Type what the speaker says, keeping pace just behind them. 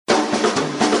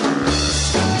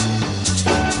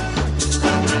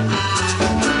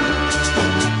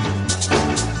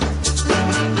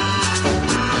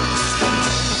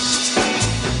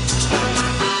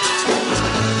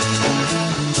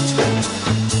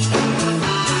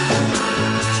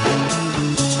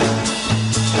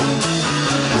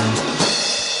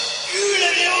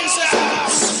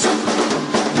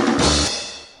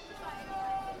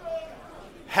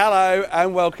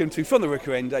and welcome to From the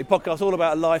Rookery End, a podcast all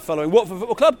about life following Watford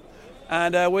Football Club.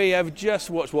 And we have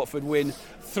just watched Watford win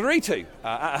 3-2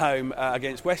 at home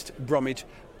against West Bromwich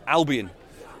Albion.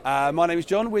 My name is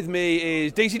John. With me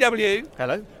is DCW.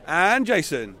 Hello. And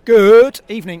Jason. Good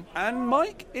evening. And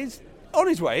Mike is on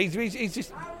his way. He's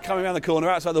just coming around the corner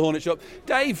outside the Hornet shop.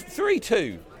 Dave,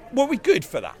 3-2. Were we good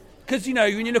for that? Because, you know,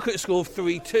 when you look at the score of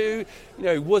 3-2, you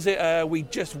know, was it we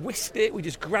just whisked it, we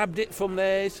just grabbed it from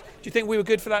theirs? Do you think we were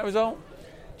good for that result?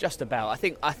 Just about. I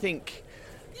think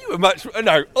you were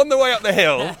on the way up the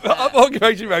hill, up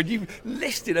Occupation Road, you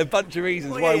listed a bunch of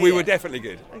reasons why we were definitely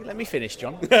good. Let me finish,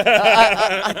 John.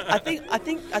 I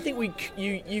think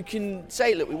you can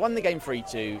say, look, we won the game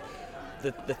 3-2.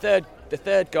 The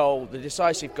third goal, the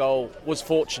decisive goal, was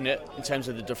fortunate in terms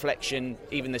of the deflection.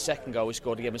 Even the second goal we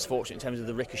scored again was fortunate in terms of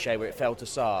the ricochet where it fell to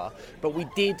Sarr. But we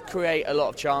did create a lot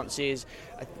of chances.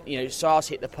 You know, Sarr's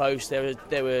hit the post.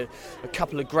 There were a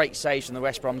couple of great saves from the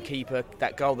West Brom keeper.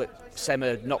 That goal that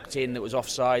Sema knocked in that was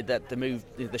offside.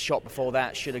 The shot before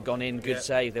that should have gone in. Good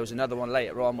save. There was another one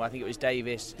later on where I think it was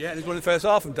Davis. Yeah, there's one in the first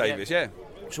half from Davis. Yeah.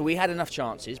 So we had enough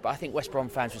chances, but I think West Brom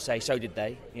fans would say so did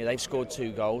they. You know, they've scored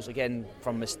 2 goals again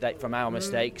from our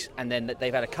mistakes, and then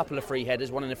they've had a couple of free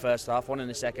headers, one in the first half, one in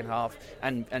the second half,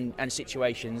 and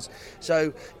situations.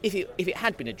 So if it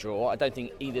had been a draw, I don't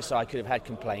think either side could have had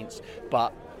complaints.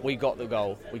 But we got the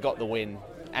goal, we got the win,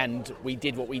 and we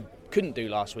did what we couldn't do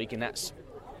last week, and that's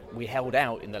we held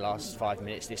out in the last 5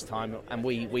 minutes this time, and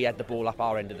we had the ball up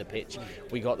our end of the pitch.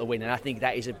 We got the win, and I think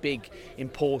that is a big,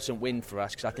 important win for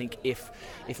us, because I think if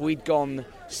we'd gone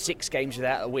 6 games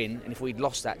without a win, and if we'd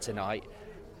lost that tonight,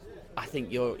 I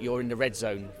think you're in the red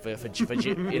zone for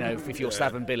you know, if you're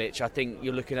Slaven Bilic. I think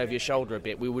you're looking over your shoulder a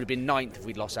bit. We would have been 9th if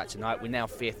we'd lost that tonight. We're now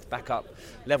 5th, back up,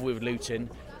 level with Luton.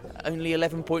 Only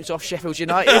 11 points off Sheffield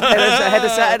United ahead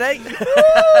of Saturday.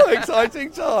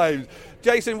 Exciting times.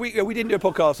 Jason, we didn't do a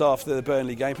podcast after the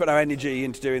Burnley game, put our energy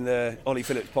into doing the Ollie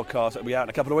Phillips podcast that'll be out in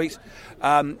a couple of weeks.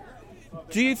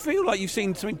 Do you feel like you've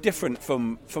seen something different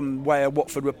from where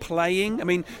Watford were playing? I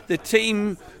mean, the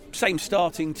team, same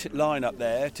starting lineup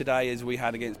there today as we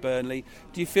had against Burnley.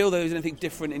 Do you feel there was anything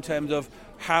different in terms of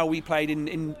how we played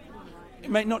in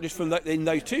not just in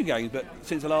those 2 games, but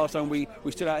since the last time we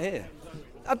stood out here?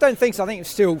 I don't think so. I think it was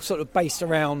still sort of based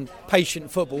around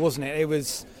patient football, wasn't it? It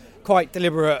was quite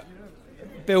deliberate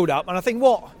build-up, and I think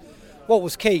what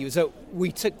was key was that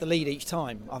we took the lead each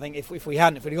time. I think if we'd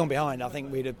gone behind, I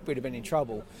think we'd have been in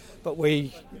trouble. But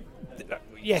we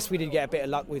did get a bit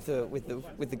of luck with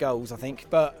the goals, I think.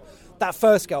 But that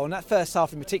first goal and that first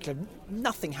half in particular,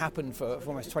 nothing happened for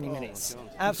almost 20 minutes.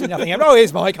 Absolutely nothing happened. Oh,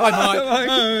 here's Mike. Hi,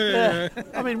 Mike.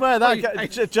 I mean, where that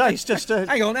Jace just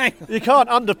hang on. You can't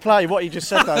underplay what you just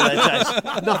said though, there,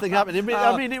 Jace. Nothing happened.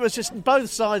 I mean, it was just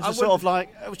both sides were sort of like,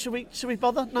 should we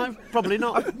bother? No, probably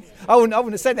not. I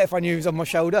wouldn't have said that if I knew he was on my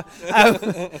shoulder.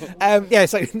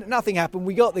 So nothing happened.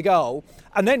 We got the goal,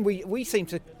 and then we seemed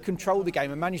to control the game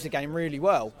and manage the game really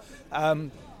well.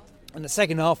 And the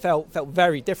second half felt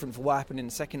very different from what happened in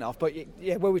the second half. But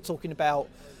yeah, where we're talking about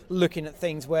looking at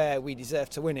things where we deserve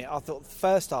to win it, I thought the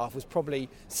first half was probably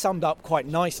summed up quite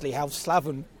nicely how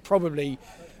Slaven probably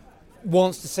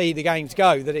wants to see the games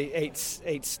go. That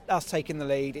it's us taking the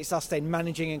lead, it's us then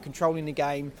managing and controlling the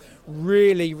game,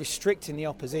 really restricting the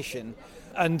opposition,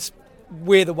 and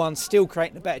we're the ones still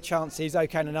creating the better chances.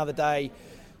 Okay, on another day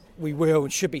we will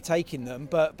and should be taking them,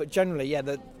 but generally, yeah,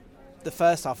 the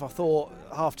first half, I thought,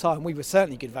 half-time, we were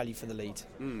certainly good value for the lead.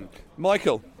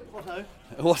 Michael. What-ho?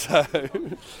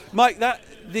 Mike,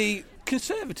 the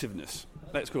conservativeness,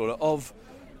 let's call it, of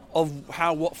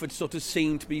how Watford sort of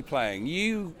seemed to be playing, do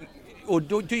you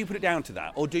put it down to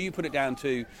that? Or do you put it down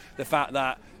to the fact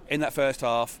that in that first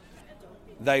half,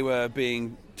 they were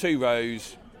being 2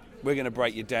 rows, we're going to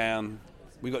break you down,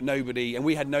 we got nobody, and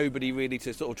we had nobody really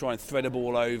to sort of try and thread a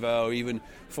ball over or even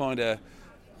find a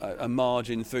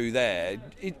margin through there.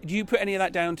 Do you put any of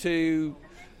that down to,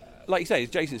 like you say,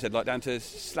 as Jason said, like down to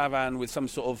Slaven with some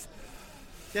sort of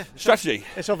strategy?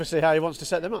 It's obviously how he wants to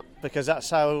set them up, because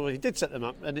that's how he did set them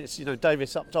up. And it's, you know,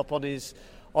 Davis up top on his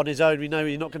own. We know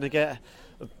you're not going to get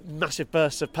a massive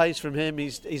burst of pace from him.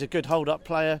 He's a good hold-up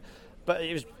player. But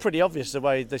it was pretty obvious the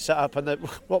way they set up, and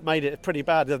what made it pretty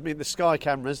bad. I mean, the Sky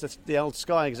cameras, the old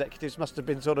Sky executives must have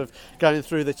been sort of going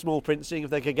through the small print, seeing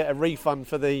if they could get a refund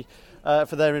for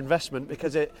their investment,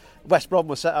 because West Brom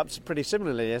was set up pretty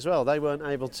similarly as well. They weren't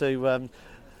able to.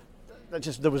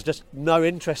 There was just no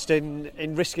interest in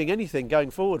risking anything going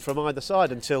forward from either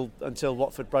side until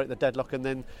Watford broke the deadlock, and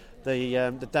then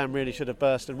the dam really should have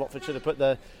burst, and Watford should have put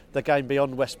the game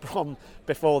beyond West Brom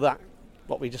before that.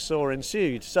 What we just saw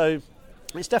ensued. So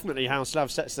it's definitely how Slav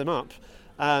sets them up,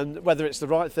 And whether it's the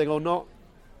right thing or not,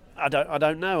 I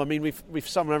don't know. I mean, we've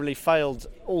summarily failed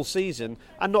all season,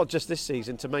 and not just this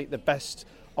season, to make the best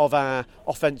of our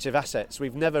offensive assets.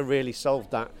 We've never really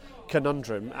solved that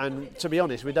conundrum, and to be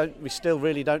honest, we still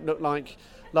really don't look like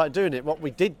doing it. What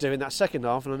we did do in that second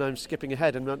half, and I know I'm skipping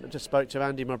ahead, and I just spoke to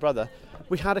Andy, my brother,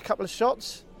 we had a couple of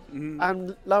shots,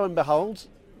 and lo and behold,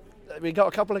 we got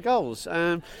a couple of goals.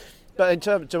 But in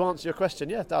terms, to answer your question,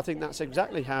 yeah, I think that's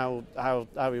exactly how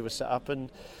we were set up,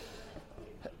 and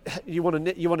you want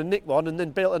to nick one and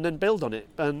then build on it,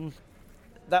 and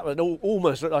that would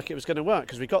almost look like it was going to work,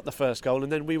 because we got the first goal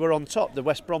and then we were on top. The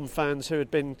West Brom fans, who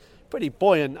had been pretty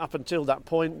buoyant up until that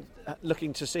point,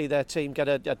 looking to see their team get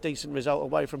a decent result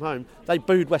away from home, they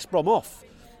booed West Brom off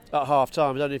at half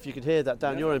time. I don't know if you could hear that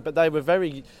down your end, but they were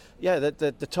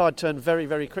the tide turned very,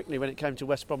 very quickly when it came to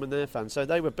West Brom and their fans, so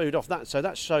they were booed off that. So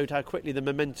that showed how quickly the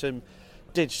momentum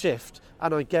did shift,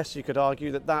 and I guess you could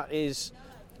argue that is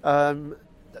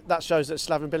that shows that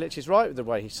Slaven Bilic is right with the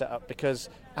way he's set up, because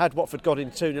had Watford got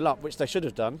in 2-0 up, which they should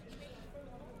have done,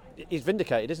 he's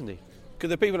vindicated, isn't he? Because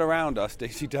the people around us,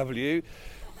 DCW,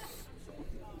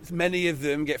 many of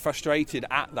them get frustrated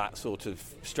at that sort of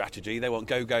strategy. They want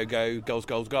go,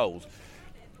 goals.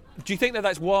 Do you think that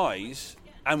that's wise?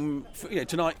 And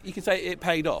tonight you can say it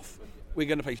paid off. We're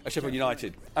going to play Sheffield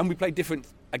United, and we played different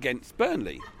against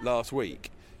Burnley last week.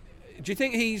 Do you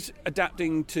think he's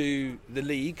adapting to the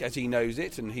league as he knows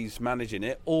it and he's managing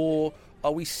it, or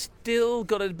are we still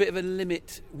got a bit of a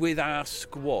limit with our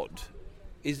squad?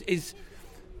 Is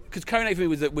because Kone for me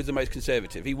was the most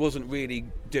conservative. He wasn't really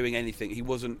doing anything. He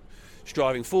wasn't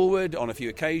striving forward on a few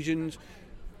occasions.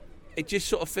 It just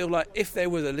sort of felt like if there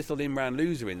was a little in-round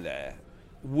loser in there,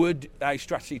 would our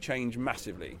strategy change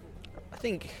massively? I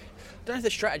don't know if the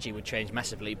strategy would change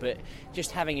massively, but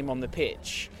just having him on the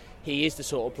pitch, he is the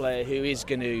sort of player who is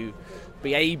going to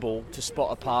be able to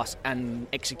spot a pass and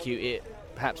execute it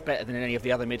perhaps better than any of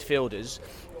the other midfielders.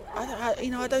 I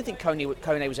don't think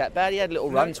Kone was that bad. He had a little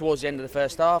run towards the end of the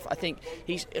first half. I think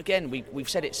we've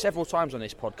said it several times on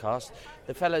this podcast,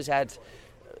 the fella's had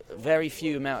very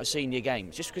few amount of senior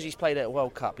games. Just because he's played at a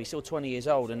World Cup, he's still 20 years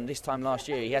old, and this time last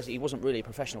year he wasn't really a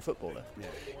professional footballer.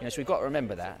 Yeah. So we've got to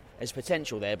remember that there's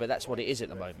potential there, but that's what it is at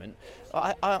the moment.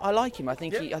 I like him. I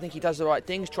think he does the right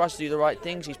things, tries to do the right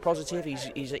things. He's positive.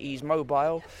 He's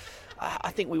mobile.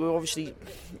 I think we were obviously,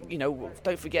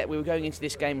 don't forget we were going into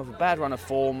this game with a bad run of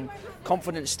form.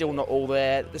 Confidence still not all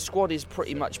there. The squad is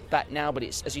pretty much back now, but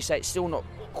it's, as you say, it's still not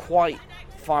quite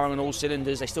firing on all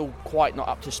cylinders. They're still quite not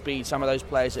up to speed, some of those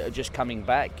players that are just coming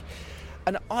back.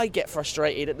 And I get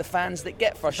frustrated at the fans that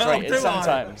get frustrated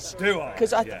sometimes.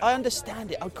 Because I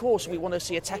understand it. Of course, we want to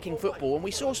see attacking football, and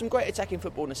we saw some great attacking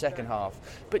football in the second half,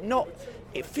 but not.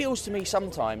 It feels to me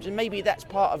sometimes, and maybe that's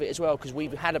part of it as well, because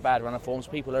we've had a bad run of forms.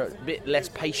 People are a bit less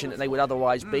patient than they would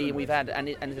otherwise be, and we've had and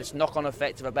this knock-on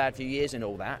effect of a bad few years and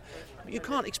all that. But you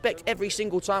can't expect every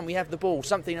single time we have the ball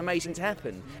something amazing to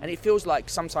happen, and it feels like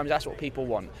sometimes that's what people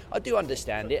want. I do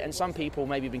understand it, and some people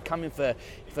maybe have been coming for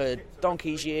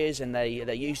donkey's years, and they're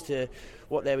used to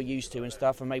what they were used to and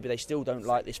stuff, and maybe they still don't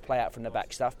like this play out from the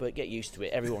back stuff, but get used to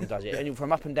it. Everyone does it, and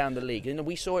from up and down the league. And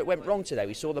we saw it went wrong today.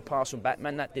 We saw the pass from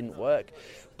Batman, that didn't work,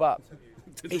 but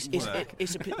it's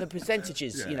the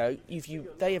percentages. Yeah.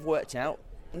 They have worked out.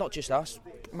 Not just us,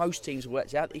 most teams have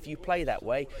worked out. If you play that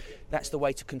way, that's the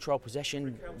way to control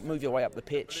possession, move your way up the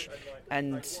pitch,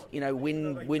 and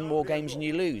win more games than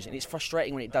you lose. And it's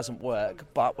frustrating when it doesn't work,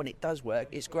 but when it does work,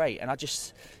 it's great. And I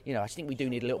think we do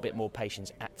need a little bit more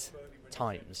patience at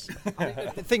times.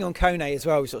 The thing on Kone as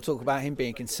well, we sort of talk about him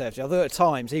being conservative. Although at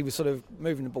times he was sort of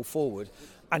moving the ball forward,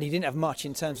 and he didn't have much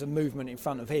in terms of movement in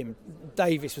front of him.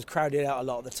 Davis was crowded out a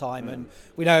lot of the time, and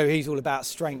we know he's all about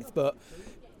strength, but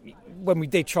when we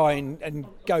did try and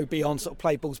go beyond, sort of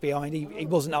play balls behind, he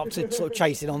wasn't up to sort of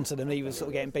chasing onto them. He was sort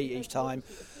of getting beat each time,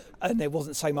 and there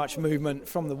wasn't so much movement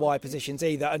from the wide positions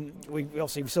either. And we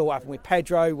obviously saw what happened with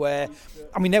Pedro, where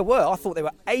I thought there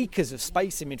were acres of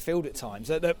space in midfield at times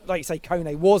that like you say,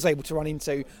 Kone was able to run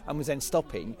into and was then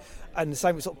stopping. And the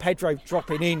same with sort of Pedro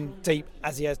dropping in deep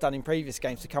as he has done in previous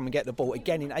games to come and get the ball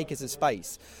again in acres of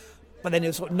space. But then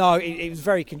it was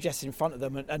very congested in front of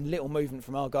them, and little movement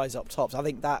from our guys up top. So I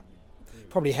think that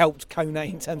probably helped Kone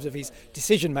in terms of his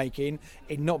decision making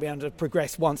in not being able to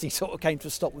progress once he sort of came to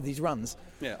a stop with his runs.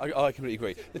 Yeah, I completely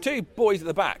agree. The two boys at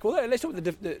the back. Well, let's talk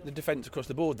about the defence across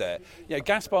the board there.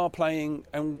 Gaspar playing,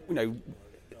 and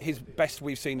his best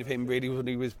we've seen of him really was when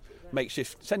he was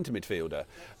makeshift centre midfielder.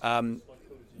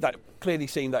 That clearly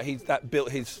seemed that that built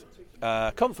his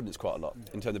confidence quite a lot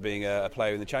in terms of being a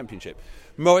player in the Championship.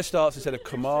 Morris starts instead of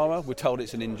Kamara. We're told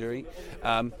it's an injury,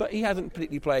 but he hasn't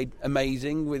particularly played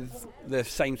amazing with the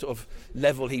same sort of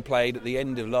level he played at the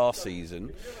end of last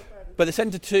season. But the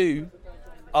centre two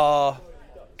are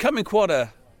coming quite a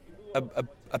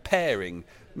pairing.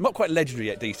 Not quite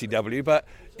legendary at DCW, but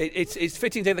it's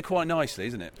fitting together quite nicely,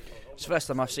 isn't it? It's the first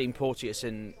time I've seen Porteous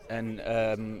and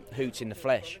Hoots in the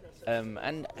flesh.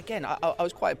 And again, I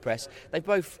was quite impressed.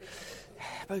 They're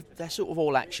sort of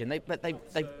all action. They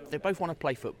both want to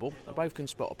play football. They both can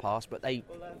spot a pass, but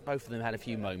both of them had a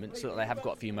few moments. They have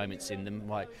got a few moments in them.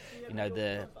 Like,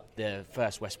 the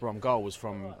first West Brom goal was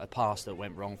from a pass that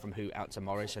went wrong from Hoot out to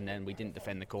Morris, and then we didn't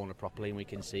defend the corner properly and we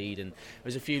conceded. And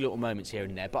there's a few little moments here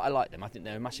and there, but I like them. I think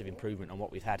they're a massive improvement on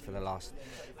what we've had for the last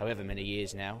however many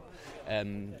years now.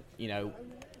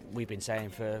 We've been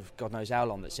saying for God knows how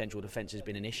long that central defence has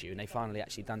been an issue, and they've finally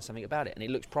actually done something about it. And it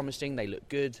looks promising. They look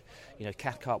good.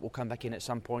 Cathcart will come back in at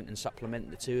some point and supplement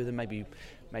the two of them. Maybe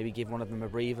give one of them a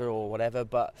breather or whatever.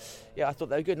 But yeah, I thought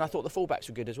they were good, and I thought the fullbacks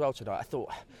were good as well tonight. I thought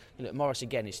Morris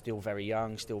again is still very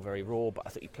young, still very raw, but I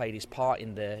thought he played his part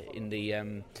in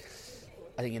the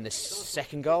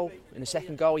second goal. In the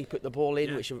second goal, he put the ball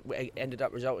in, which ended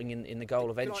up resulting in the goal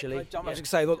eventually. I was going to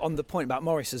say on the point about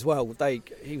Morris as well.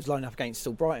 He was lining up against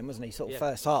Still Brighton, wasn't he? Sort of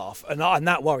first half, and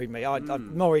that worried me.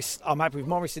 Morris, I'm happy with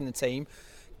Morris in the team.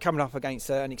 Coming up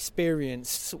against an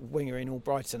experienced winger in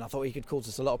Albrighton, I thought he could cause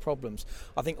us a lot of problems.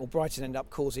 I think Albrighton ended up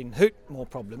causing Hoot more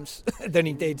problems than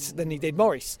he did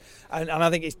Morris, and I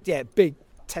think it's big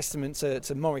testament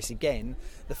to Morris again,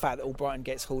 the fact that Albrighton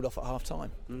gets hauled off at half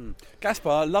time.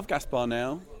 Gaspar, love Gaspar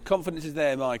now. Confidence is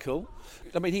there, Michael.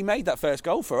 I mean, he made that first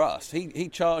goal for us. He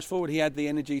charged forward, he had the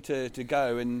energy to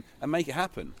go and make it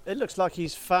happen. It looks like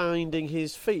he's finding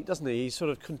his feet, doesn't he? He's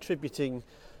sort of contributing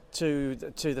to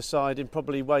the side in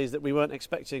probably ways that we weren't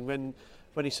expecting when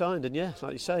he signed. And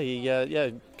like you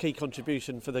say, key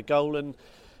contribution for the goal, and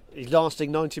he's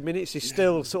lasting 90 minutes. He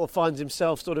still sort of finds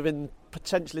himself sort of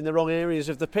potentially in the wrong areas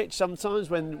of the pitch sometimes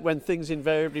when things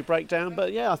invariably break down.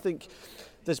 But I think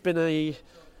there's been a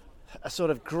sort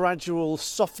of gradual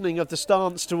softening of the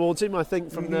stance towards him, I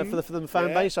think, from the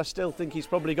fan base. I still think he's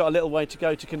probably got a little way to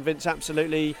go to convince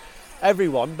absolutely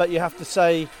everyone, but you have to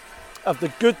say, of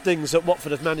the good things that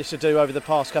Watford have managed to do over the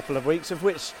past couple of weeks, of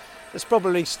which he's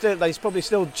probably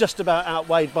still just about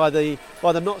outweighed by the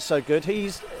not so good.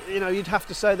 You'd have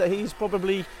to say that he's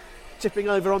probably tipping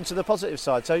over onto the positive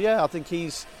side. So I think he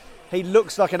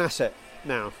looks like an asset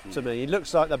now to me. He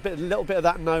looks like a little bit of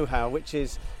that know-how, which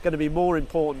is going to be more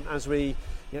important as we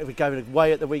go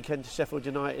away at the weekend to Sheffield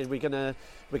United. We're going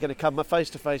to come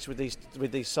face to face with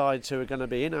these sides who are going to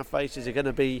be in our faces, are going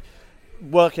to be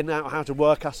working out how to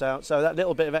work us out. So that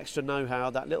little bit of extra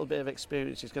know-how, that little bit of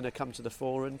experience is going to come to the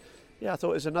fore. And I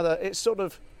thought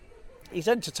he's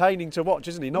entertaining to watch,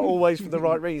 isn't he? Not always for the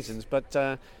right reasons, but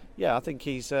I think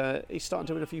he's starting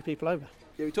to win a few people over.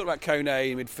 Yeah, we talked about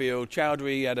Kone in midfield.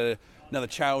 Chowdhury had another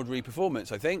Chowdhury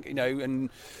performance, I think,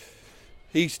 and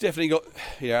he's definitely got,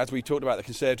 as we talked about the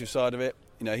conservative side of it,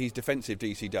 he's defensive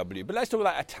DCW. But let's talk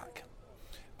about attack.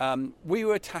 We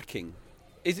were attacking.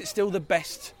 Is it still the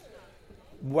best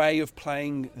way of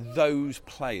playing those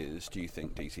players, do you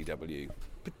think, DCW?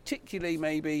 Particularly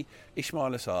maybe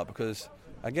Ismaila Sarr, because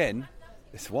again,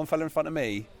 this one fella in front of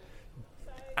me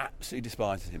absolutely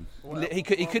despises him. He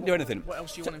couldn't do anything. What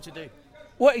else do you want him to do?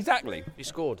 What exactly? He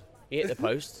scored. He hit the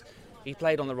post. He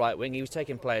played on the right wing. He was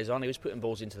taking players on. He was putting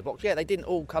balls into the box. Yeah, they didn't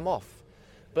all come off.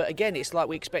 But again, it's like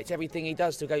we expect everything he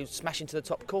does to go smash into the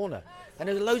top corner. And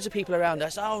there's loads of people around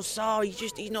us. Oh, Sarr,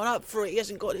 he's not up for it.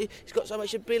 He's got so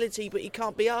much ability, but he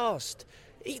can't be asked.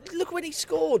 Look when he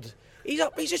scored. He's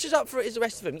just as up for it as the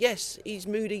rest of them. Yes, he's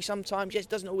moody sometimes. Yes,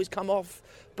 doesn't always come off.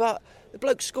 But the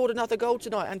bloke scored another goal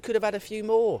tonight and could have had a few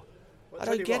more. I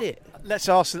don't get it. Let's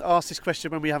ask this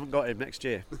question when we haven't got him next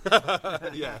year.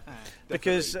 Yeah,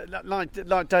 because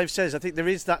like Dave says, I think there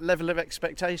is that level of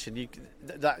expectation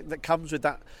that comes with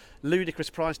that ludicrous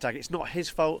price tag. It's not his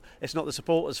fault. It's not the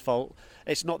supporters' fault.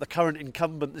 It's not the current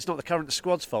incumbent. It's not the current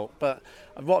squad's fault. But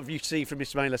what you see from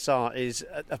Ismaila Sarr is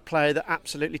a player that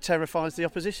absolutely terrifies the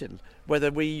opposition.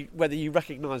 Whether you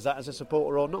recognise that as a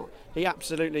supporter or not, he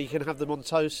absolutely can have them on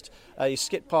toast. He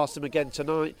skipped past them again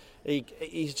tonight.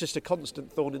 He's just a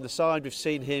constant thorn in the side. We've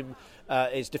seen him.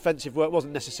 His defensive work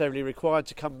wasn't necessarily required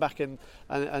to come back and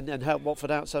help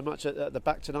Watford out so much at the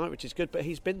back tonight, which is good. But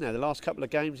he's been there the last couple of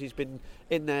games. He's been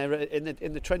in there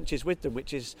in the trenches with them,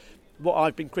 which is what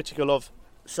I've been critical of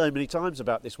so many times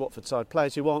about this Watford side.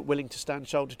 Players who aren't willing to stand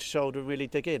shoulder to shoulder and really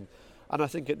dig in. And I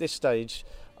think at this stage,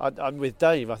 I'm with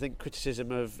Dave. I think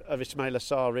criticism of Ismaila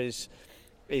Sarr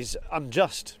is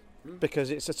unjust. because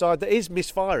it's a side that is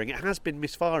misfiring. It has been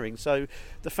misfiring, so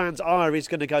the fans' ire is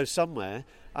going to go somewhere.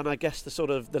 And I guess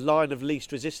the line of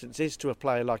least resistance is to a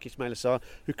player like Ismaila Sarr,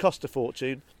 who cost a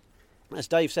fortune. As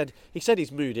Dave said, he said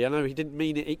he's moody. I know he didn't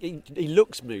mean it. He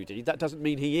looks moody. That doesn't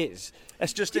mean he is.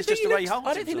 It's just the way he holds.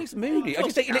 I don't think he looks moody. I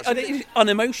think he's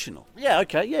unemotional. Yeah.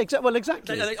 Okay. Yeah. Exactly. Well,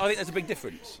 exactly. I think there's a big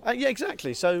difference. Yeah.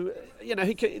 Exactly. So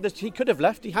he could have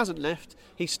left. He hasn't left.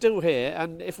 He's still here.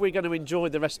 And if we're going to enjoy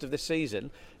the rest of this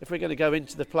season, if we're going to go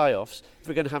into the playoffs, if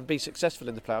we're going to be successful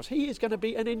in the playoffs, he is going to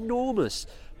be an enormous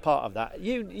part of that.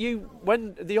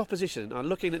 When the opposition are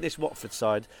looking at this Watford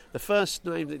side, the first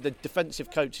name that the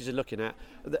defensive coaches are looking at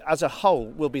as a whole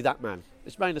will be that man.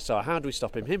 Ismaila Sarr. How do we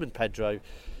stop him? Him and Pedro,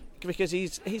 because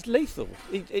he's lethal.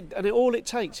 All it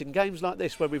takes in games like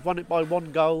this, where we've won it by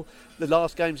 1 goal, the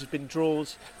last games have been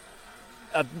draws.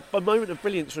 A moment of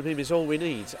brilliance from him is all we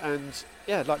need. And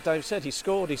yeah, like Dave said, he's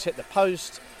scored. He's hit the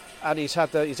post. And he's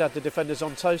had the defenders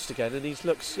on toast again, and he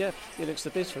looks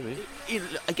the biz for me.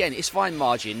 Again, it's fine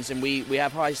margins, and we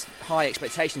have high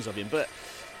expectations of him, but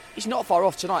he's not far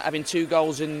off tonight, having 2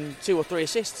 goals and 2 or 3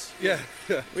 assists. Yeah.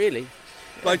 Really.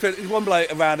 Like, there's one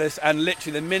bloke around us, and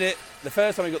literally the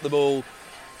first time he got the ball,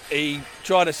 he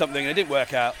tried us something and it didn't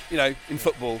work out. In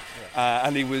football,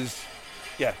 and he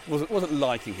wasn't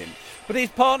liking him. But his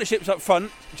partnerships up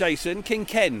front, Jason,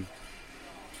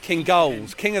 King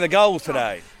goals, king of the goals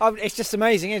today. It's just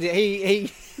amazing, isn't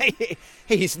it?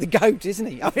 He's the GOAT, isn't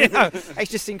he?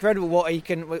 It's just incredible what he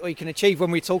can achieve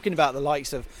when we're talking about the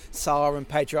likes of Sarr and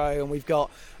Pedro, and we've got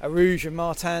Arouge and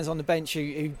Martins on the bench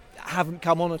who haven't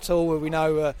come on at all, where we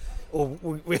know, or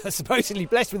we are supposedly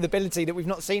blessed with ability that we've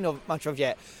not seen much of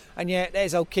yet. And yet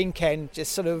there's old King Ken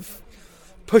just sort of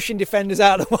pushing defenders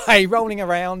out of the way, rolling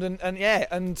around,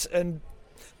 and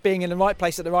being in the right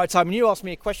place at the right time. And you asked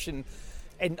me a question.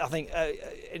 I think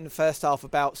in the first half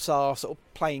about Sarr sort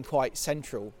of playing quite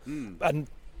central, and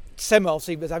Sema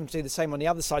obviously was having to do the same on the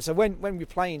other side. So when we're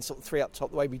playing sort of 3 up top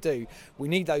the way we do, we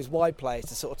need those wide players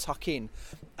to sort of tuck in.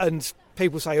 And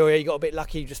people say, "Oh yeah, you got a bit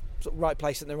lucky, just sort of right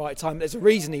place at the right time." There's a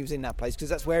reason he was in that place, because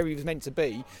that's where he was meant to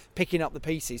be, picking up the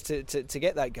pieces to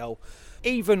get that goal.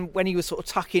 Even when he was sort of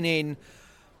tucking in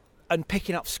and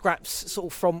picking up scraps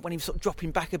sort of from when he was sort of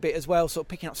dropping back a bit as well, sort of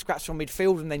picking up scraps from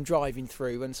midfield and then driving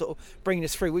through and sort of bringing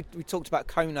us through. We talked about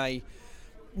Kone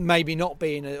maybe not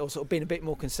being, or sort of being a bit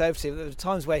more conservative. There were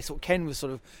times where sort of Ken was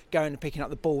sort of going and picking up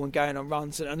the ball and going on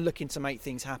runs and looking to make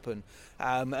things happen,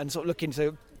 and sort of looking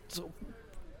to sort of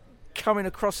coming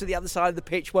across to the other side of the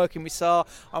pitch, working with Sarr.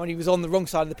 I mean, he was on the wrong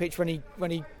side of the pitch when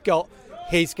he got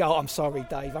his goal. I'm sorry,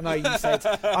 Dave.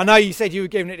 I know you said you were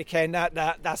giving it to Ken.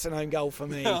 That's an own goal for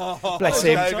me. Bless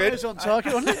him. It was on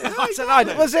target, wasn't it?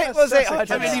 Was it?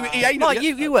 I mean, he aimed Mike,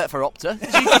 you work for Opta.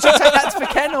 Did you take that for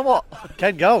Ken or what?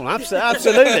 Ken goal,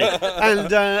 absolutely.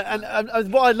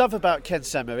 And what I love about Ken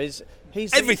Sema is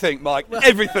he's everything, Mike.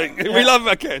 Everything. We love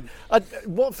Ken.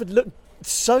 Watford looked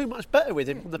so much better with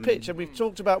him on the pitch, and we've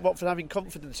talked about Watford having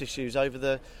confidence issues over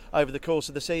the course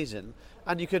of the season,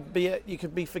 and you could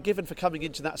be forgiven for coming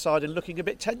into that side and looking a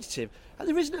bit tentative, and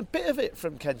there isn't a bit of it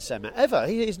from Ken Sema ever.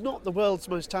 He is not the world's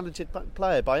most talented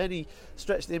player by any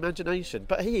stretch of the imagination,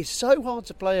 but he is so hard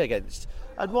to play against,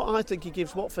 and what I think he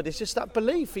gives Watford is just that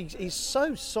belief. He's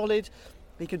so solid,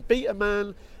 he can beat a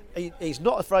man, he's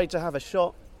not afraid to have a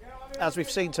shot. As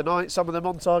we've seen tonight, some of them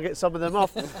on target, some of them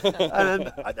off, and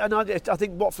I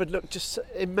think Watford looked just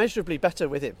immeasurably better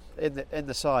with him in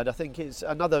the side. I think it's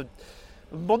another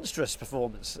monstrous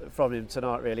performance from him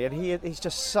tonight, really, and he's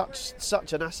just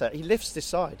such an asset. He lifts this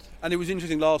side. And it was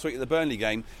interesting last week at the Burnley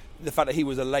game, the fact that he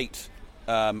was a late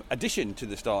addition to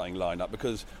the starting lineup,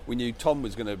 because we knew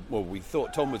we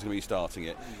thought Tom was going to be starting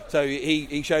it. So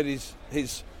he showed his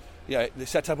the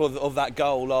setup of that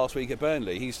goal last week at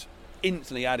Burnley. He's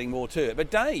instantly adding more to it. But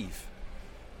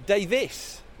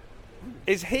Davis,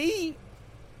 is he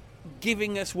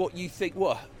giving us what you think?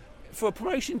 Well, for a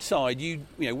promotion side,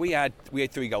 we had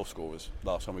 3 goal scorers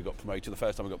last time we got promoted. The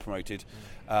first time we got promoted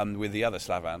with the other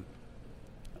Slavan.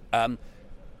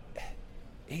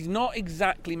 He's not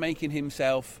exactly making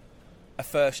himself a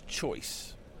first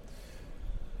choice,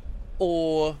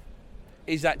 or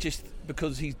is that just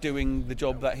because he's doing the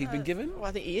job that he's been given? Well,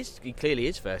 I think he is. He clearly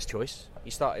is first choice. He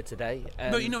started today.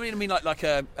 No, you know what I mean, like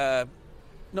a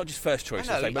not just first choice,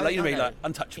 but like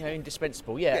untouchable,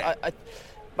 indispensable. Yeah.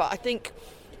 But I think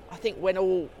when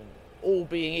all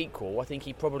being equal, I think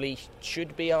he probably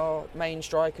should be our main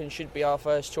striker and should be our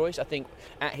first choice. I think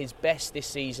at his best this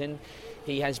season,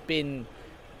 he has been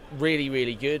really,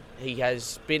 really good. He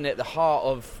has been at the heart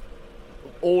of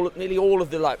nearly all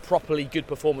of the properly good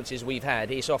performances we've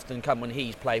had. It's often come when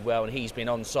he's played well and he's been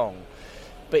on song.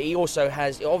 But he also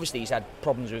has, obviously he's had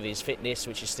problems with his fitness,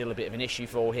 which is still a bit of an issue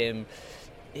for him.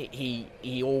 He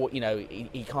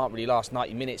can't really last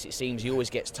 90 minutes, it seems. He always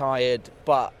gets tired.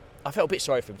 But I felt a bit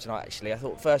sorry for him tonight, actually. I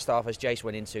thought first half, as Jace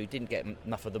went into, he didn't get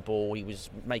enough of the ball. He was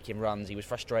making runs. He was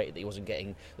frustrated that he wasn't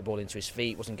getting the ball into his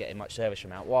feet, wasn't getting much service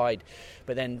from out wide.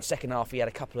 But then second half, he had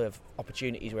a couple of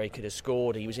opportunities where he could have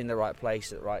scored. He was in the right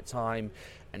place at the right time,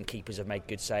 and keepers have made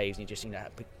good saves. And he just,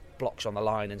 blocks on the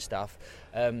line and stuff.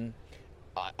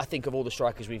 I think of all the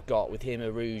strikers we've got, with him,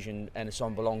 Arouge and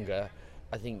Assam Bolonga,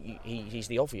 I think he's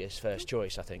the obvious first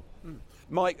choice, I think.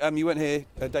 Mike, you weren't here.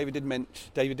 David did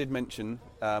mention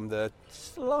the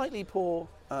slightly poor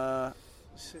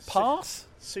pass.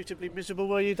 Suitably miserable,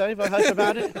 were you, Dave? I hope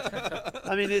about it.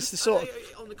 I mean, it's the sort of...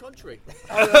 On the contrary,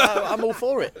 I'm all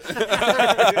for it.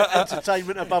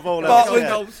 Entertainment above all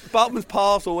else. Bartman's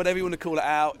pass, or whatever you want to call it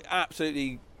out,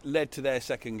 absolutely led to their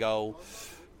second goal.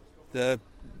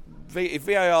 If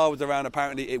VAR was around,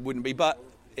 apparently it wouldn't be, but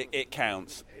it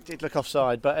counts. It did look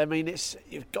offside, but I mean,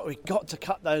 we've got to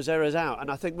cut those errors out. And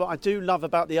I think what I do love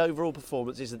about the overall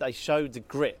performance is that they showed the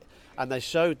grit and they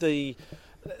showed the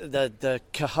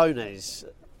cojones.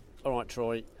 All right,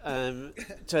 Troy,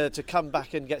 to come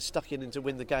back and get stuck in and to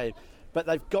win the game. But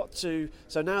they've got to.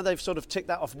 So now they've sort of ticked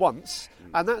that off once,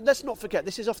 and let's not forget,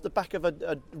 this is off the back of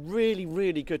a really,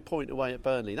 really good point away at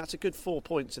Burnley. That's a good 4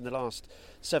 points in the last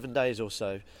 7 days or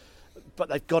so. But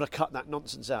they've got to cut that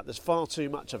nonsense out. There's far too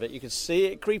much of it. You can see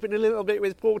it creeping a little bit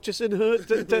with Porteous and Hurt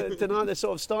tonight. They're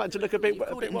sort of starting to look a bit.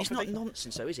 It's not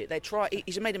nonsense, though, is it?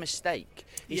 He's made a mistake.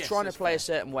 He's trying to play a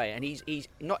certain way, and he's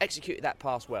not executed that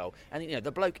pass well. And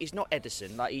the bloke is not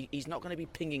Edison. Like he's not going to be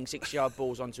pinging 6-yard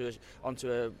balls onto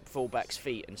a fullback's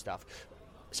feet and stuff.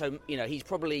 So he's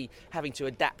probably having to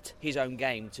adapt his own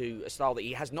game to a style that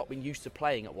he has not been used to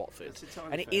playing at Watford.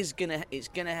 And it's gonna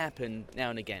happen now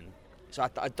and again. So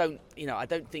I don't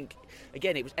think.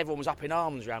 Again, everyone was up in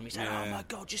arms around me saying, "Oh my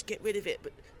God, just get rid of it."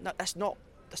 But no, that's not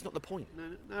the point.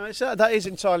 No, that is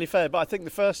entirely fair. But I think the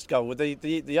first goal, with the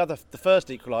first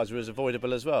equaliser, was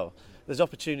avoidable as well. There's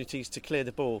opportunities to clear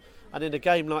the ball, and in a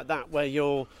game like that where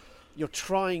you're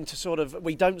trying to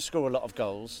we don't score a lot of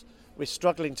goals. We're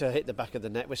struggling to hit the back of the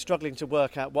net. We're struggling to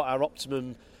work out what our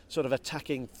optimum sort of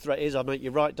attacking threat is. I mean,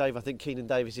 you're right, Dave. I think Keenan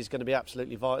Davis is going to be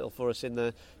absolutely vital for us in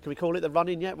the... Can we call it the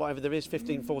run-in yet? Whatever there is,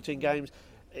 15, 14 games.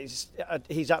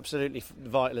 He's absolutely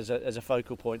vital as a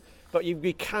focal point. But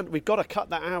we've got to cut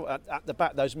that out at the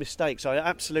back, those mistakes. I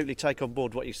absolutely take on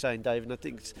board what you're saying, Dave, and I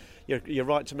think you're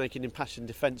right to make an impassioned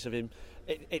defence of him.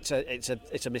 It's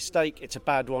a mistake. It's a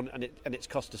bad one, and it's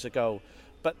cost us a goal.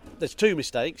 But there's 2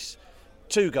 mistakes,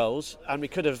 2 goals, and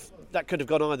that could have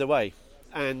gone either way.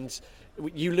 And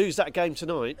you lose that game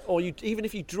tonight, or even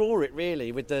if you draw it, really,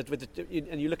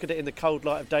 and you look at it in the cold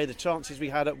light of day, the chances we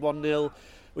had at 1-0,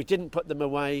 we didn't put them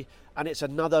away, and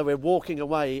we're walking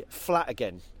away flat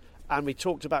again. And we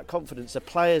talked about confidence. The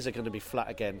players are going to be flat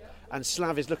again, and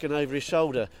Slav is looking over his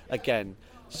shoulder again.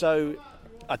 So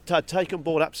I take on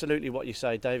board absolutely what you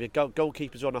say, David.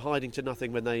 Goalkeepers are on a hiding to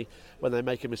nothing when they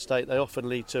make a mistake. They often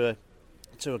lead to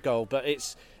a goal, but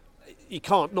you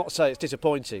can't not say it's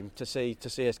disappointing to see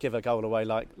us give a goal away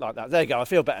like that. There you go. I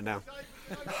feel better now.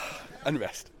 And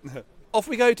rest. Off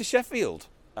we go to Sheffield.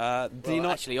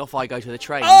 Actually, off I go to the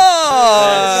train.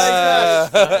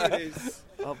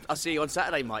 I'll see you on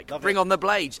Saturday, Mike. Bring on the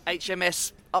blades.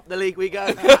 HMS up the league we go.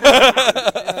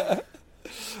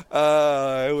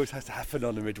 It always has to happen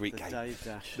on a midweek game.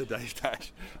 The Dave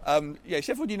Dash.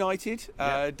 Sheffield United.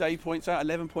 Dave points out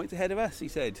 11 points ahead of us. He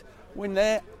said, "When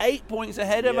they're 8 points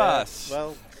ahead of us."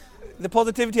 Well, the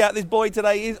positivity out of this boy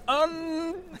today is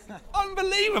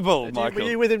unbelievable. Michael, were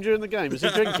you with him during the game? Was he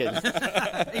drinking?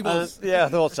 He was. I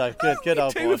thought so. Good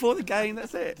old boy. 2 before the game.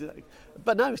 That's it.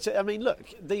 But no, I mean,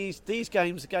 look, these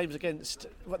games aren't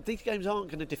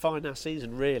going to define our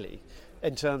season really,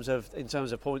 in terms of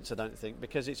points. I don't think,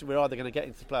 because we're either going to get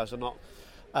into the playoffs or not.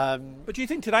 But do you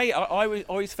think today? I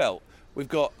always felt we've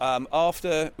got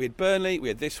after we had Burnley, we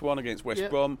had this one against West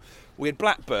Brom, we had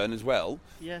Blackburn as well,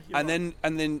 and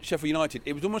then Sheffield United.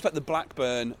 It was almost like the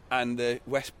Blackburn and the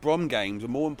West Brom games were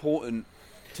more important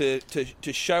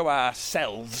to show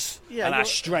ourselves and our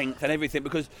strength and everything,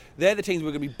 because they're the teams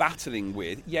we're going to be battling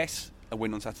with. Yes, a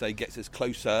win on Saturday gets us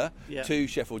closer to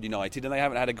Sheffield United, and they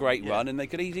haven't had a great run, and they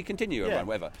could easily continue a run,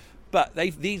 whatever. But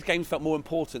these games felt more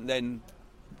important than,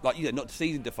 like you said, not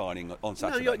season defining on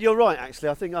Saturday. No, you're right. Actually,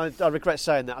 I think I regret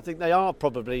saying that. I think they are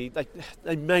probably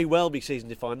they may well be season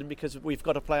defining, because we've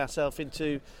got to play ourselves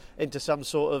into some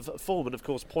sort of form, and of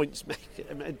course points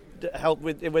help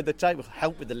with the table,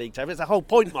 help with the league table. It's the whole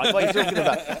point, Mike. What are you talking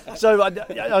about? So I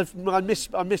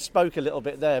misspoke a little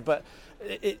bit there, but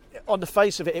on the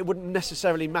face of it, it wouldn't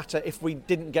necessarily matter if we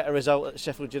didn't get a result at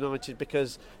Sheffield United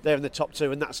because they're in the top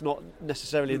 2 and that's not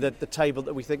necessarily the table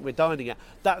that we think we're dining at.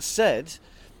 That said,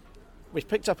 we've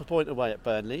picked up a point away at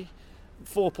Burnley,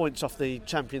 4 points off the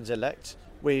champions-elect.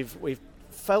 We've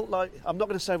felt like, I'm not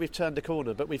going to say we've turned a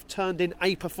corner, but we've turned in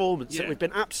a performance that we've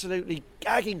been absolutely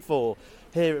gagging for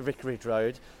here at Vicarage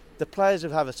Road. The players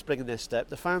will have a spring in their step,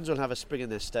 the fans will have a spring in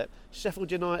their step.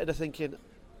 Sheffield United are thinking,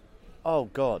 oh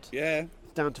God,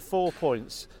 down to 4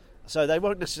 points. So they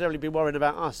won't necessarily be worrying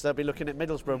about us. They'll be looking at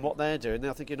Middlesbrough and what they're doing.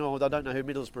 They're thinking, oh, I don't know who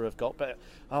Middlesbrough have got, but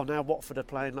now Watford are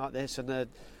playing like this. And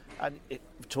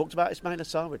we've talked about Ismail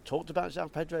Assar, we've talked about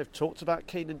João Pedro, we've talked about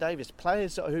Keenan Davis,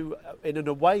 players who, in an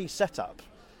away setup,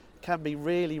 can be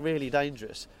really, really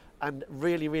dangerous, and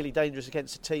really, really dangerous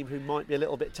against a team who might be a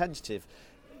little bit tentative.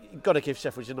 You've got to give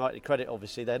Sheffield United credit,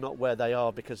 obviously. They're not where they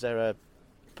are because they're a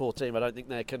poor team. I don't think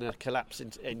they're going to collapse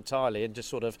entirely and just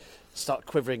sort of start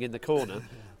quivering in the corner.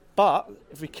 But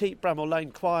if we keep Bramall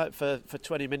Lane quiet for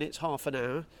 20 minutes, half an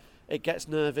hour, it gets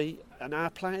nervy, and our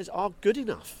players are good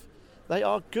enough. They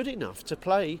are good enough to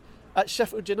play at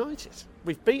Sheffield United.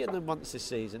 We've beaten them once this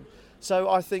season. So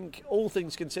I think, all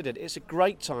things considered, it's a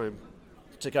great time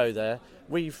to go there.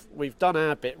 We've done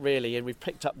our bit really, and we've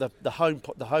picked up the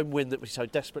home win that we so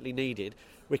desperately needed.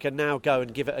 We can now go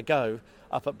and give it a go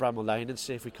up at Bramall Lane and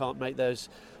see if we can't make those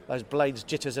Blades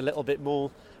jitters a little bit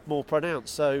more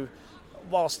pronounced. So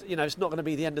whilst it's not going to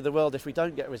be the end of the world if we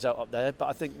don't get a result up there, but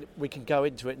I think we can go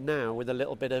into it now with a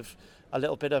little bit of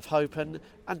hope and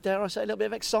dare I say a little bit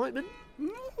of excitement.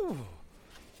 Ooh.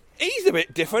 He's a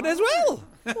bit different as well.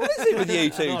 What is it with you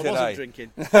two today? I wasn't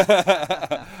drinking.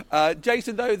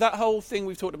 Jason, though, that whole thing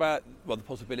we've talked about, well, the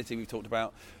possibility we've talked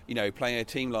about, playing a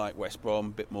team like West Brom, a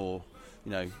bit more,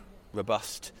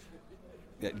 robust,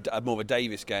 more of a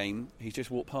Davis game. He's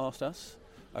just walked past us.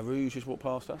 Arouge just walked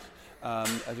past us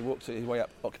as he walks his way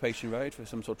up Occupation Road for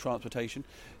some sort of transportation.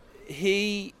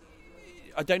 I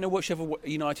don't know what Sheffield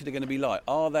United are going to be like.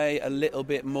 Are they a little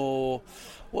bit more,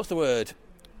 what's the word,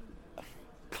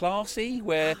 classy,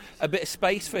 where a bit of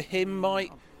space for him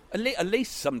might, at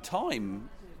least some time?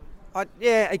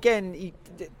 Again,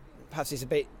 perhaps it's a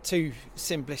bit too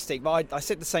simplistic, but I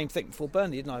said the same thing before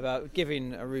Burnley, didn't I, about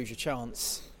giving Arouge a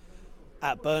chance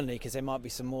at Burnley because there might be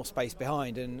some more space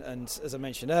behind, and as I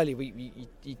mentioned earlier,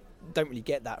 you don't really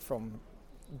get that from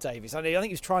Davis. I think he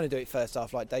was trying to do it first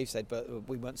half, like Dave said, but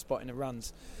we weren't spotting the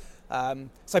runs.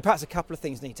 So perhaps a couple of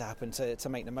things need to happen to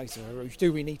make the most of Arouge.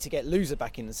 Do we need to get Loser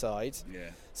back in the side? Yeah.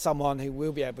 Someone who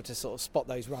will be able to sort of spot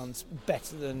those runs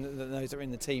better than those that are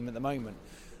in the team at the moment.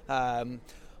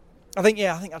 I think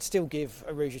I'd still give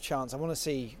Arouge a chance. I want to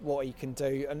see what he can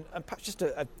do, and perhaps just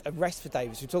a rest for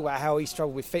Davis. We talk about how he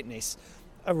struggled with fitness.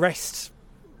 A rest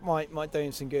might do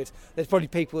him some good. There's probably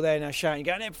people there now shouting,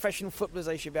 going, they're professional footballers,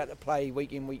 they should be able to play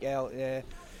week in, week out. Yeah.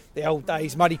 The old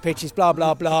days, muddy pitches, blah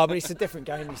blah blah. But it's a different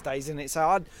game these days, isn't it?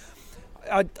 So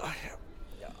I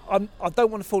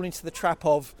don't want to fall into the trap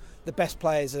of the best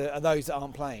players are those that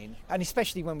aren't playing, and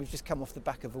especially when we've just come off the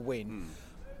back of a win.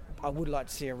 I would like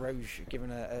to see Arouge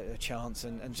given a chance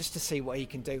and just to see what he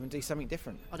can do and do something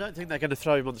different. I don't think they're going to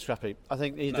throw him on the scrappy. I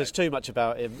think there's too much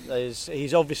about him.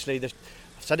 He's obviously I've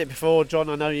said it before, John.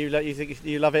 I know you think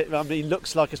you love it. I mean, he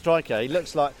looks like a striker. He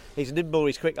looks like he's nimble.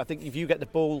 He's quick. I think if you get the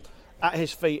ball at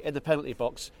his feet in the penalty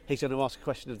box, he's going to ask a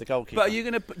question of the goalkeeper. But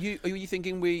are you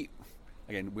thinking we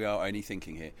are only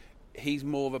thinking here, he's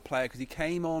more of a player because he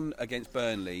came on against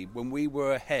Burnley when we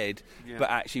were ahead, but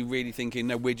actually really thinking,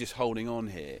 no, we're just holding on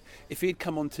here. If he'd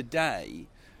come on today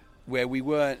where we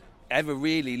weren't ever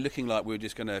really looking like we were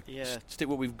just going to stick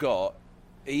what we've got,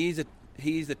 he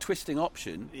is the twisting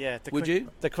option. Yeah, would you?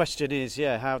 The question is,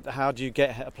 how do you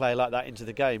get a player like that into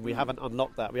the game? We haven't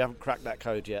unlocked that. We haven't cracked that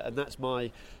code yet, and that's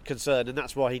my concern, and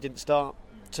that's why he didn't start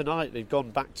tonight. We've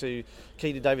gone back to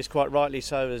Keenan Davis, quite rightly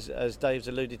so, as Dave's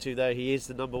alluded to there. He is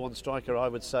the number one striker, I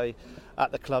would say,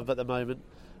 at the club at the moment.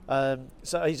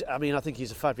 So I think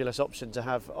he's a fabulous option to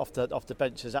have off the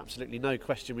bench. There's absolutely no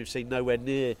question. We've seen nowhere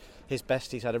near his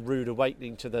best. He's had a rude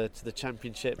awakening to the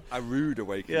Championship. A rude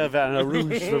awakening. Yeah, a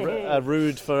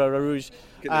rude for Arouge.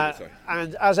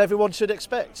 And as everyone should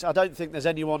expect, I don't think there's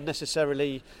anyone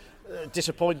necessarily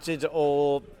disappointed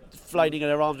or flailing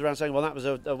their arms around saying, well, that was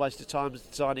a waste of time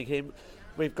signing him.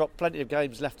 We've got plenty of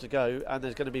games left to go, and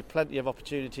there's going to be plenty of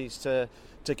opportunities to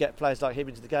get players like him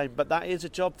into the game. But that is a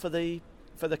job for the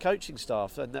coaching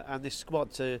staff and this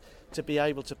squad to be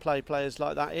able to play players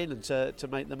like that in and to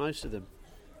make the most of them.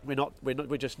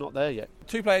 We're just not there yet.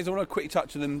 Two players, I want to quickly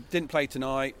touch on them, didn't play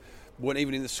tonight, weren't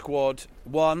even in the squad.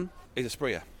 One is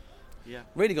Asprilla.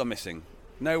 Really got missing,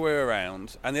 nowhere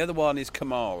around, and the other one is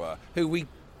Kamara, who we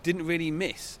didn't really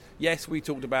miss. Yes, we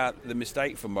talked about the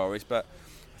mistake from Morris, but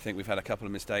I think we've had a couple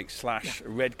of mistakes,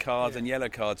 red cards and yellow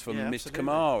cards from Mr.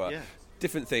 Kamara. Yeah.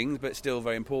 Different things, but still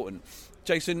very important.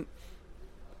 Jason,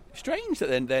 strange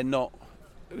that they're not,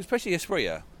 especially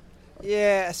Asprilla.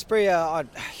 Yeah, Asprilla,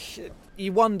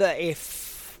 you wonder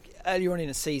if earlier on in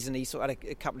the season he sort of had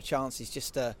a couple of chances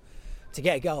just to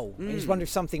get a goal. You just wonder if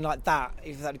something like that,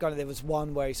 if that guy, there was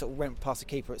one where he sort of went past the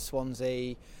keeper at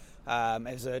Swansea. There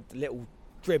was a little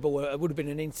dribble. It would have been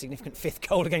an insignificant 5th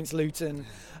goal against Luton.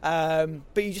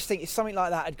 But you just think if something like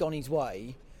that had gone his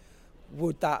way,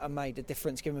 would that have made a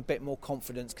difference, give him a bit more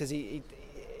confidence? Because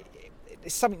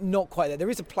it's something not quite there. There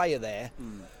is a player there,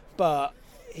 but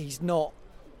he's not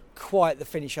quite the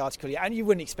finished article yet. And you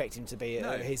wouldn't expect him to be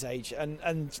at his age.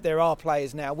 And there are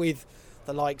players now with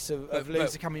the likes of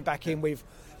Louza coming back in,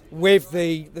 with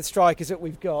the strikers that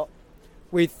we've got,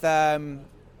 with and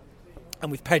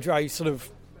with Pedro sort of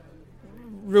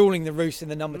ruling the roost in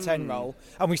the number 10 role.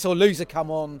 And we saw Louza come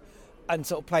on and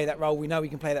sort of play that role. We know he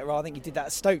can play that role. I think he did that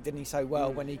at Stoke, didn't he, so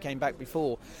well when he came back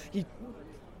before.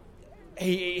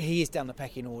 He is down the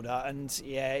pecking order, and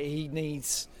he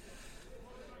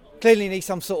clearly needs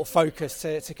some sort of focus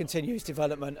to continue his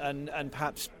development, and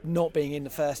perhaps not being in the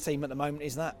first team at the moment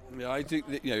is that. Yeah, I do.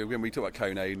 When we talk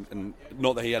about Kone, and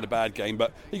not that he had a bad game,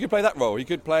 but he could play that role.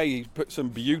 He put some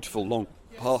beautiful long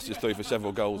passes through for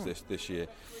several goals this year.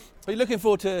 Are you looking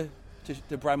forward to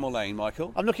Bramall Lane,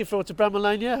 Michael? I'm looking forward to Bramall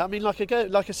Lane, yeah. I mean, like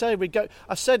I say,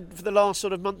 I said for the last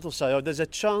sort of month or so, there's a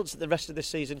chance that the rest of this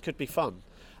season could be fun.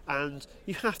 And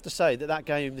you have to say that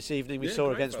game this evening we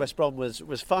saw against West Brom was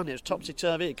fun. It was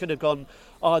topsy-turvy. It could have gone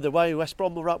either way. West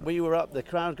Brom were up, we were up, the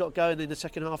crowd got going in the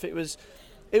second half. It was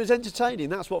entertaining.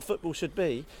 That's what football should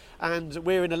be. And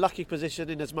we're in a lucky position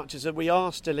in as much as we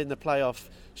are still in the playoff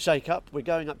shake-up. We're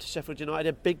going up to Sheffield United,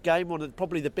 a big game,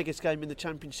 probably the biggest game in the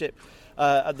Championship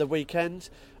at the weekend.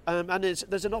 And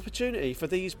there's an opportunity for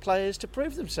these players to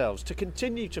prove themselves, to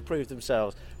continue to prove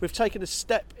themselves. We've taken a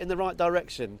step in the right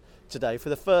direction today for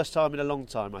the first time in a long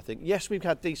time, I think. Yes, we've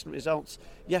had decent results.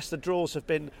 Yes, the draws have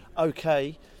been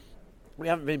okay. We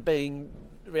haven't been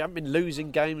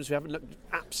losing games. We haven't looked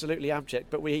absolutely abject,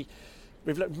 but we've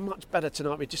looked much better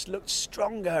tonight. We just looked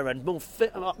stronger and more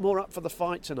fit, more up for the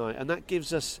fight tonight, and that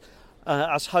gives us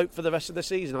hope for the rest of the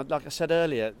season. Like I said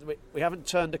earlier, we haven't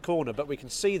turned a corner, but we can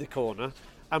see the corner,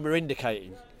 and we're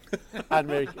indicating.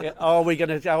 And are we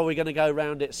going to go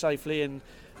round it safely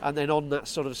and then on that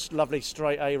sort of lovely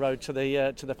straight A road to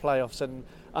the playoffs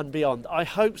and beyond? I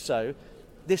hope so.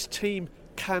 This team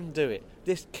can do it.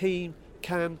 This team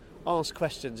can ask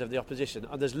questions of the opposition,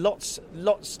 and there's lots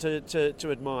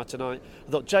to admire tonight.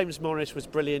 I thought James Morris was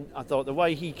brilliant. I thought the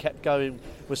way he kept going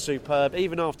was superb.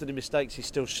 Even after the mistakes, he's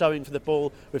still showing for the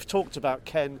ball. We've talked about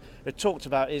Ken, we've talked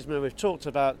about Isma, we've talked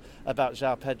about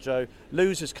João Pedro.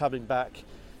 Louza's coming back.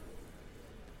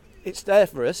 It's there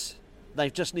for us. They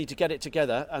just need to get it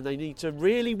together, and they need to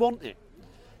really want it.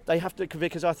 They have to,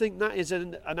 because I think that is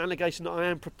an allegation that I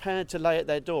am prepared to lay at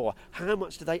their door. How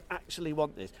much do they actually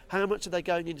want this? How much are they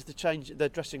going into the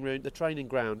dressing room, the training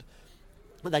ground?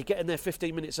 Are they getting there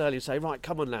 15 minutes early and say, right,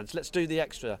 come on lads, let's do the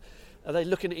extra? Are they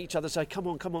looking at each other and say, come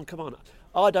on?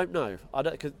 I don't know.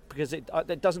 Because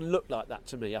it doesn't look like that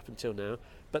to me up until now.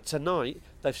 But tonight,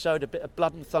 they've showed a bit of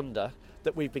blood and thunder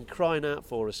that we've been crying out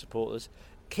for as supporters.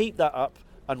 Keep that up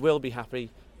and we'll be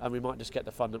happy, and we might just get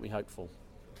the fun that we hope for.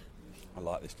 I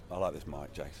like this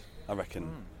mic, Jace. I reckon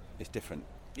it's different.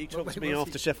 You talked to me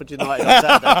after Sheffield United on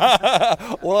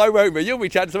Saturday. Well, I won't be. You'll be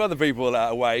chatting to some other people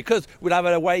away, because we'll have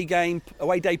an away day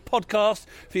podcast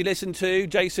for you to listen to,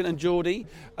 Jason and Geordie.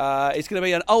 It's going to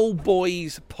be an old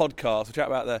boys podcast. We'll chat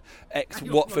about the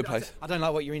ex-Watford place. I don't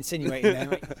like what you're insinuating there,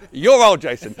 mate. You're old,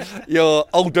 Jason. You're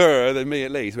older than me,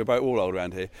 at least. We're both all old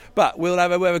around here. But we'll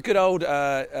have a good old, not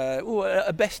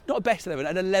a best 11,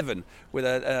 an 11 with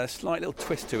a slight little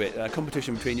twist to it. A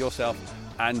competition between yourself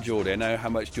and Geordie. I know how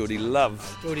much Geordie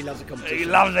loves. Geordie loves a competition. He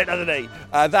loves it, doesn't he?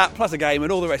 That plus a game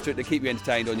and all the rest of it to keep you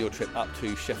entertained on your trip up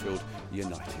to Sheffield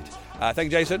United. Thank you,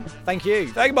 Jason. Thank you.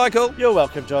 Thank you, Michael. You're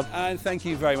welcome, John. And thank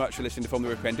you very much for listening to From the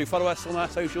Rip End. Do follow us on our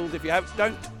socials if you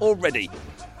don't already.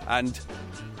 And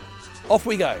off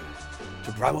we go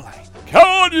to Bramall Lane. Come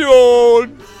on,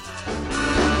 you